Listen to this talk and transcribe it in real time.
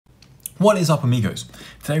What is up, amigos?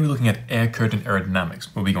 Today we're looking at air curtain aerodynamics.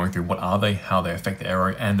 We'll be going through what are they, how they affect the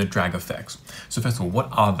aero, and the drag effects. So first of all, what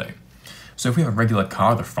are they? So if we have a regular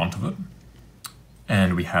car at the front of it,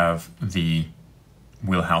 and we have the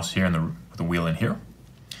wheelhouse here and the wheel in here,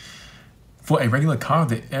 for a regular car,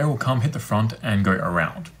 the air will come, hit the front, and go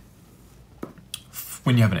around.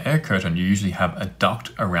 When you have an air curtain, you usually have a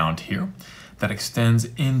duct around here that extends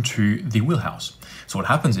into the wheelhouse. So what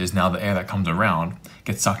happens is now the air that comes around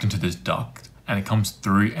gets sucked into this duct and it comes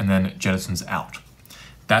through and then jettisons out.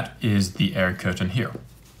 That is the air curtain here.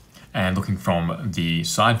 And looking from the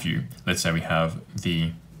side view, let's say we have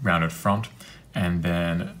the rounded front and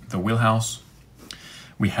then the wheelhouse.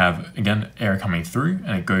 We have, again, air coming through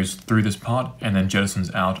and it goes through this part and then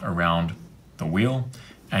jettisons out around the wheel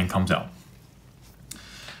and comes out.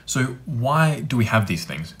 So why do we have these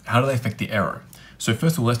things? How do they affect the aero? So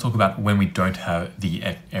first of all, let's talk about when we don't have the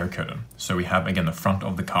air curtain. So we have, again, the front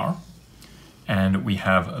of the car and we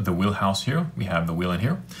have the wheelhouse here. We have the wheel in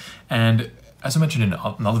here. And as I mentioned in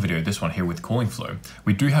another video, this one here with cooling flow,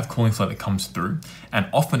 we do have cooling flow that comes through and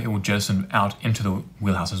often it will jettison out into the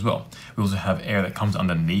wheelhouse as well. We also have air that comes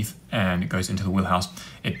underneath and it goes into the wheelhouse.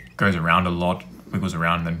 It goes around a lot, wiggles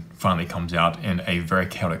around, and then finally comes out in a very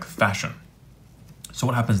chaotic fashion. So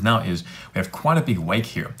what happens now is we have quite a big wake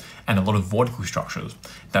here and a lot of vortical structures.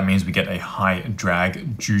 That means we get a high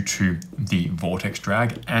drag due to the vortex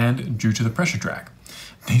drag and due to the pressure drag.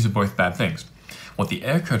 These are both bad things. What the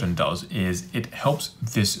air curtain does is it helps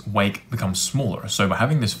this wake become smaller. So by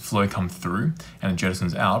having this flow come through and it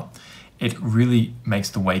jettisons out, it really makes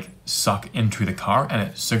the wake suck into the car and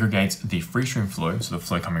it segregates the free stream flow, so the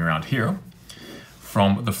flow coming around here,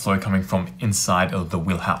 from the flow coming from inside of the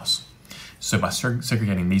wheelhouse. So by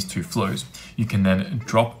segregating these two flows, you can then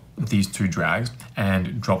drop these two drags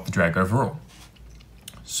and drop the drag overall.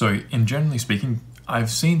 So in generally speaking, I've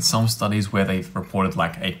seen some studies where they've reported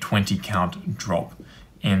like a 20 count drop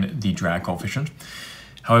in the drag coefficient.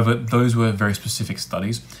 However, those were very specific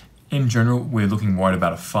studies. In general, we're looking more at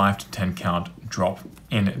about a 5 to 10 count drop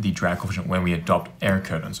in the drag coefficient when we adopt air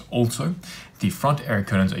curtains. Also, the front air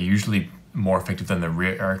curtains are usually more effective than the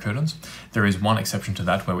rear air curtains. There is one exception to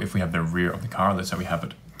that, where if we have the rear of the car, let's say we have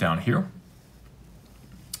it down here,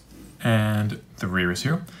 and the rear is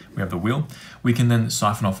here, we have the wheel, we can then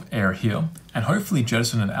siphon off air here and hopefully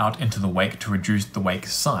jettison it out into the wake to reduce the wake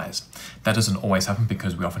size. That doesn't always happen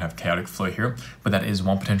because we often have chaotic flow here, but that is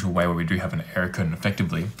one potential way where we do have an air curtain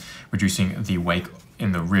effectively reducing the wake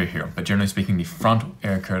in the rear here. But generally speaking, the front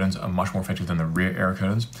air curtains are much more effective than the rear air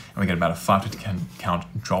curtains, and we get about a 5 to 10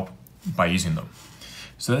 count drop by using them.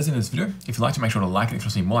 So that's the end of this video. If you like to, make sure to like it. If you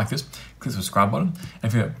want to see more like this, click the subscribe button.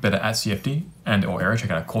 And if you're better at CFD and or Aero, check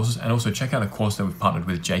out our courses, and also check out a course that we've partnered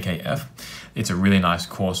with JKF. It's a really nice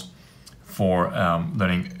course for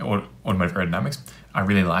learning automotive aerodynamics. I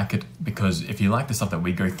really like it because if you like the stuff that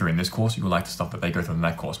we go through in this course, you will like the stuff that they go through in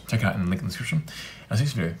that course. Check it out in the link in the description. And see you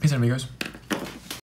next video. Peace out, amigos.